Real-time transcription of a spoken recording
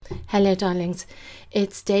Hello darlings,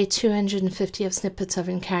 it's day 250 of Snippets of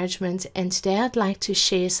Encouragement, and today I'd like to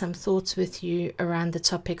share some thoughts with you around the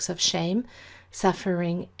topics of shame,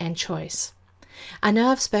 suffering and choice. I know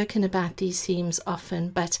I've spoken about these themes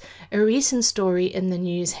often, but a recent story in the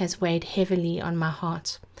news has weighed heavily on my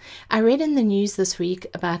heart. I read in the news this week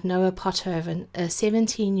about Noah Pothoven, a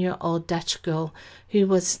 17-year-old Dutch girl who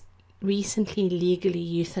was recently legally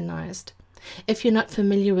euthanized. If you're not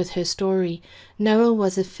familiar with her story, Noah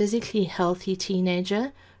was a physically healthy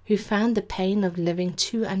teenager who found the pain of living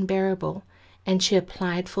too unbearable, and she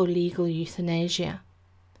applied for legal euthanasia.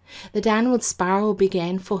 The downward spiral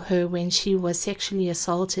began for her when she was sexually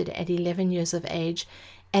assaulted at 11 years of age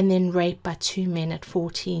and then raped by 2 men at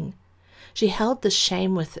 14. She held this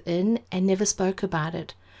shame within and never spoke about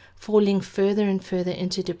it, falling further and further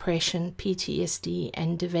into depression, PTSD,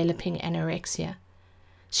 and developing anorexia.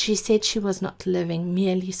 She said she was not living,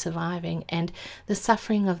 merely surviving, and the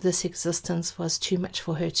suffering of this existence was too much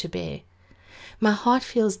for her to bear. My heart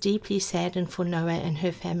feels deeply saddened for Noah and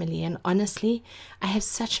her family, and honestly, I have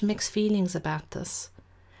such mixed feelings about this.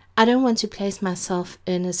 I don't want to place myself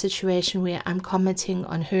in a situation where I'm commenting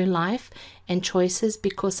on her life and choices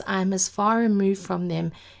because I'm as far removed from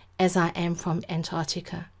them as I am from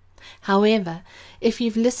Antarctica. However, if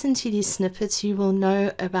you've listened to these snippets, you will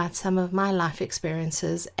know about some of my life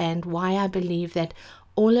experiences and why I believe that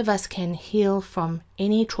all of us can heal from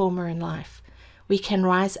any trauma in life. We can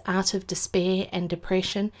rise out of despair and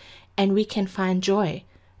depression, and we can find joy.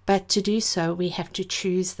 But to do so, we have to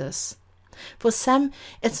choose this. For some,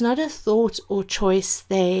 it's not a thought or choice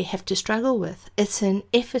they have to struggle with. It's an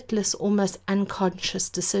effortless, almost unconscious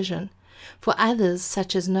decision. For others,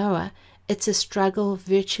 such as Noah, it's a struggle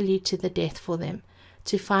virtually to the death for them,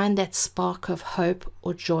 to find that spark of hope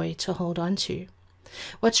or joy to hold on to.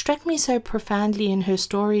 What struck me so profoundly in her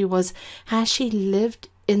story was how she lived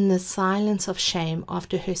in the silence of shame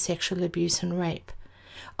after her sexual abuse and rape.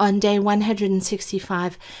 On day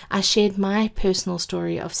 165, I shared my personal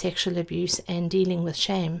story of sexual abuse and dealing with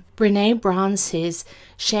shame. Brené Brown says,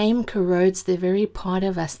 shame corrodes the very part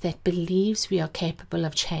of us that believes we are capable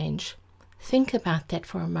of change. Think about that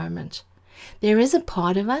for a moment. There is a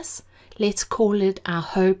part of us, let's call it our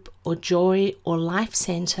hope or joy or life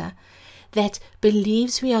center, that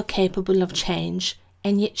believes we are capable of change,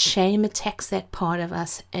 and yet shame attacks that part of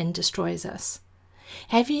us and destroys us.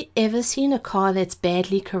 Have you ever seen a car that's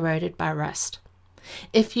badly corroded by rust?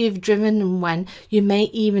 If you've driven in one, you may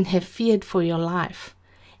even have feared for your life.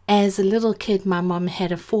 As a little kid, my mom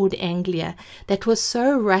had a Ford Anglia that was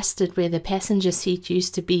so rusted where the passenger seat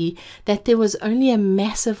used to be that there was only a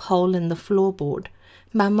massive hole in the floorboard.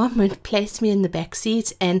 My mom would place me in the back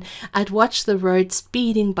seat and I'd watch the road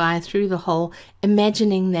speeding by through the hole,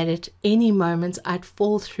 imagining that at any moment I'd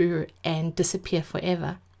fall through and disappear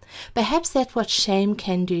forever. Perhaps that's what shame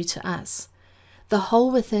can do to us. The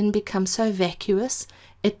hole within becomes so vacuous,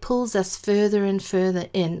 it pulls us further and further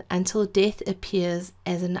in until death appears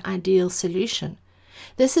as an ideal solution.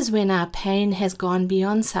 This is when our pain has gone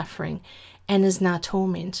beyond suffering and is now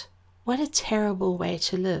torment. What a terrible way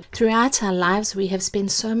to live. Throughout our lives, we have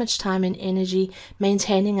spent so much time and energy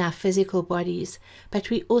maintaining our physical bodies,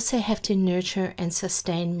 but we also have to nurture and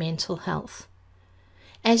sustain mental health.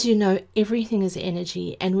 As you know, everything is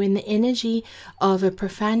energy, and when the energy of a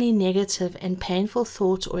profoundly negative and painful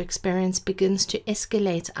thought or experience begins to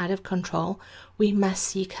escalate out of control, we must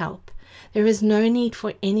seek help. There is no need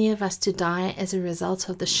for any of us to die as a result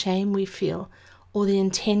of the shame we feel or the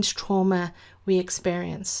intense trauma we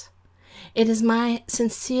experience. It is my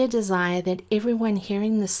sincere desire that everyone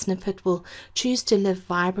hearing this snippet will choose to live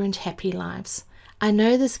vibrant, happy lives. I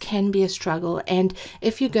know this can be a struggle, and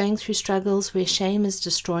if you're going through struggles where shame is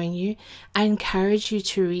destroying you, I encourage you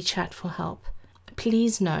to reach out for help.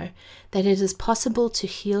 Please know that it is possible to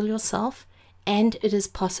heal yourself, and it is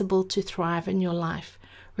possible to thrive in your life,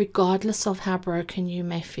 regardless of how broken you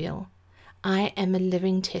may feel. I am a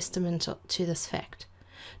living testament to this fact.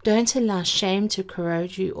 Don't allow shame to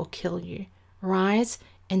corrode you or kill you. Rise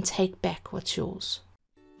and take back what's yours.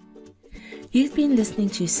 You've been listening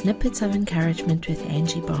to Snippets of Encouragement with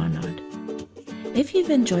Angie Barnard. If you've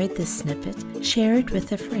enjoyed this snippet, share it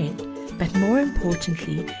with a friend. But more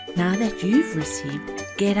importantly, now that you've received,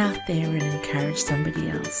 get out there and encourage somebody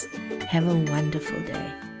else. Have a wonderful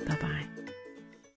day.